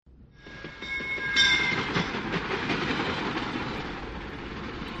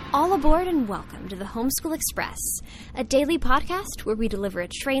All aboard and welcome to the Homeschool Express, a daily podcast where we deliver a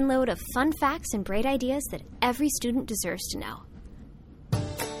trainload of fun facts and bright ideas that every student deserves to know.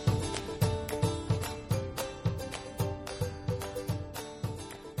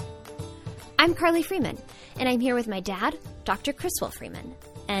 I'm Carly Freeman, and I'm here with my dad, Dr. Criswell Freeman.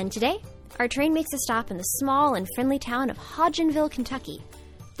 And today, our train makes a stop in the small and friendly town of Hodgenville, Kentucky,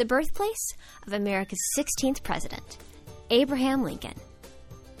 the birthplace of America's 16th president, Abraham Lincoln.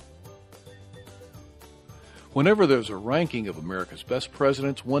 Whenever there's a ranking of America's best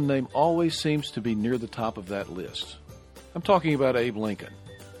presidents, one name always seems to be near the top of that list. I'm talking about Abe Lincoln.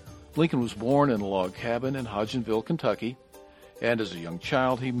 Lincoln was born in a log cabin in Hodgenville, Kentucky, and as a young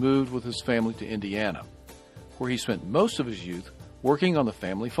child he moved with his family to Indiana, where he spent most of his youth working on the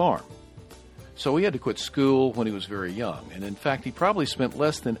family farm. So he had to quit school when he was very young, and in fact he probably spent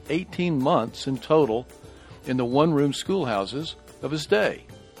less than 18 months in total in the one-room schoolhouses of his day.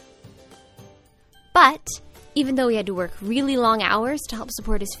 But even though he had to work really long hours to help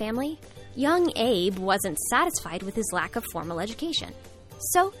support his family, young Abe wasn't satisfied with his lack of formal education.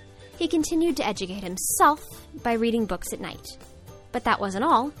 So he continued to educate himself by reading books at night. But that wasn't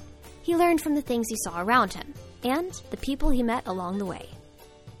all. He learned from the things he saw around him and the people he met along the way.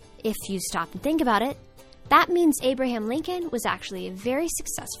 If you stop and think about it, that means Abraham Lincoln was actually a very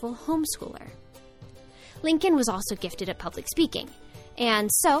successful homeschooler. Lincoln was also gifted at public speaking.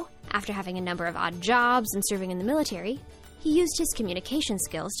 And so, after having a number of odd jobs and serving in the military, he used his communication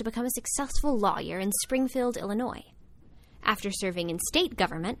skills to become a successful lawyer in Springfield, Illinois. After serving in state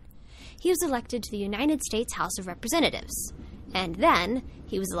government, he was elected to the United States House of Representatives, and then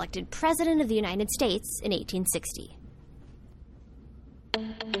he was elected President of the United States in 1860.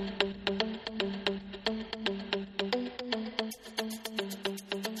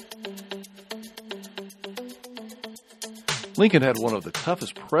 Lincoln had one of the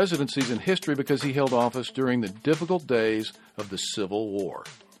toughest presidencies in history because he held office during the difficult days of the Civil War,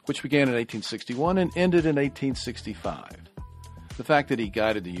 which began in 1861 and ended in 1865. The fact that he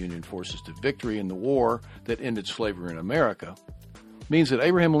guided the Union forces to victory in the war that ended slavery in America means that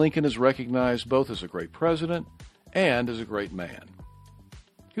Abraham Lincoln is recognized both as a great president and as a great man.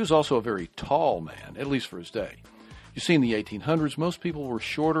 He was also a very tall man, at least for his day. You see, in the 1800s, most people were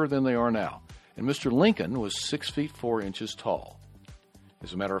shorter than they are now, and Mr. Lincoln was 6 feet 4 inches tall.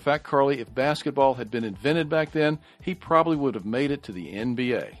 As a matter of fact, Carly, if basketball had been invented back then, he probably would have made it to the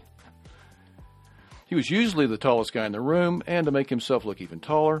NBA. He was usually the tallest guy in the room, and to make himself look even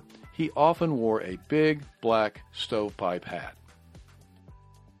taller, he often wore a big black stovepipe hat.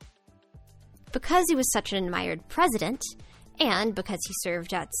 Because he was such an admired president, and because he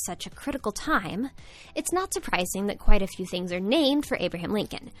served at such a critical time, it's not surprising that quite a few things are named for Abraham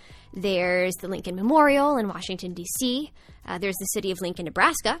Lincoln. There's the Lincoln Memorial in Washington, D.C., there's the city of Lincoln,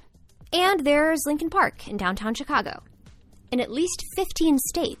 Nebraska, and there's Lincoln Park in downtown Chicago. In at least 15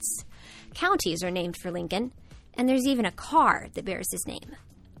 states, counties are named for Lincoln, and there's even a car that bears his name,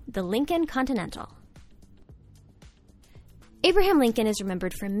 the Lincoln Continental. Abraham Lincoln is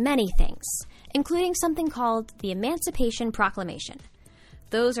remembered for many things, including something called the Emancipation Proclamation.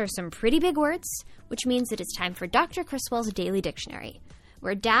 Those are some pretty big words, which means that it's time for Dr. Criswell's Daily Dictionary,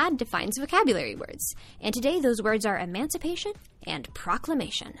 where Dad defines vocabulary words, and today those words are emancipation and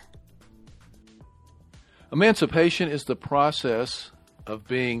proclamation. Emancipation is the process of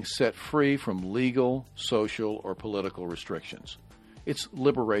being set free from legal, social, or political restrictions. It's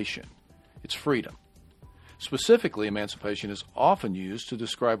liberation. It's freedom. Specifically, emancipation is often used to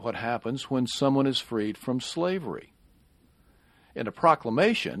describe what happens when someone is freed from slavery. And a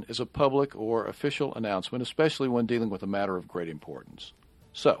proclamation is a public or official announcement, especially when dealing with a matter of great importance.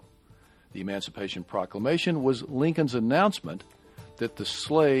 So, the Emancipation Proclamation was Lincoln's announcement that the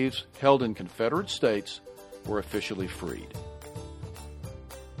slaves held in Confederate states were officially freed.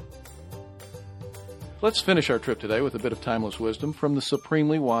 Let's finish our trip today with a bit of timeless wisdom from the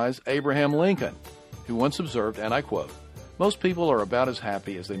supremely wise Abraham Lincoln, who once observed, and I quote, "Most people are about as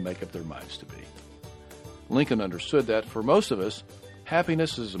happy as they make up their minds to be." Lincoln understood that, for most of us,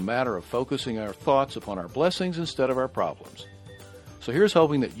 happiness is a matter of focusing our thoughts upon our blessings instead of our problems. So here's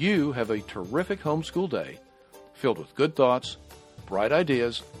hoping that you have a terrific homeschool day filled with good thoughts, bright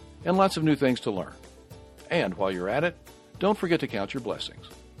ideas, and lots of new things to learn. And while you're at it, don't forget to count your blessings.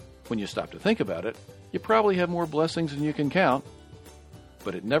 When you stop to think about it, you probably have more blessings than you can count,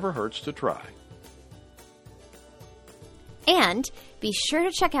 but it never hurts to try. And be sure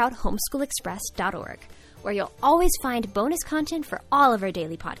to check out homeschoolexpress.org, where you'll always find bonus content for all of our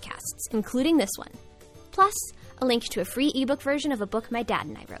daily podcasts, including this one. Plus, a link to a free ebook version of a book my dad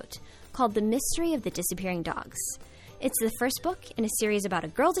and I wrote, called The Mystery of the Disappearing Dogs. It's the first book in a series about a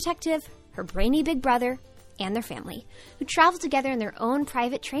girl detective, her brainy big brother, and their family, who travel together in their own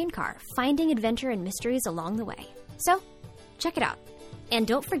private train car, finding adventure and mysteries along the way. So, check it out. And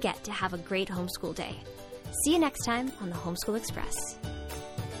don't forget to have a great homeschool day. See you next time on the Homeschool Express.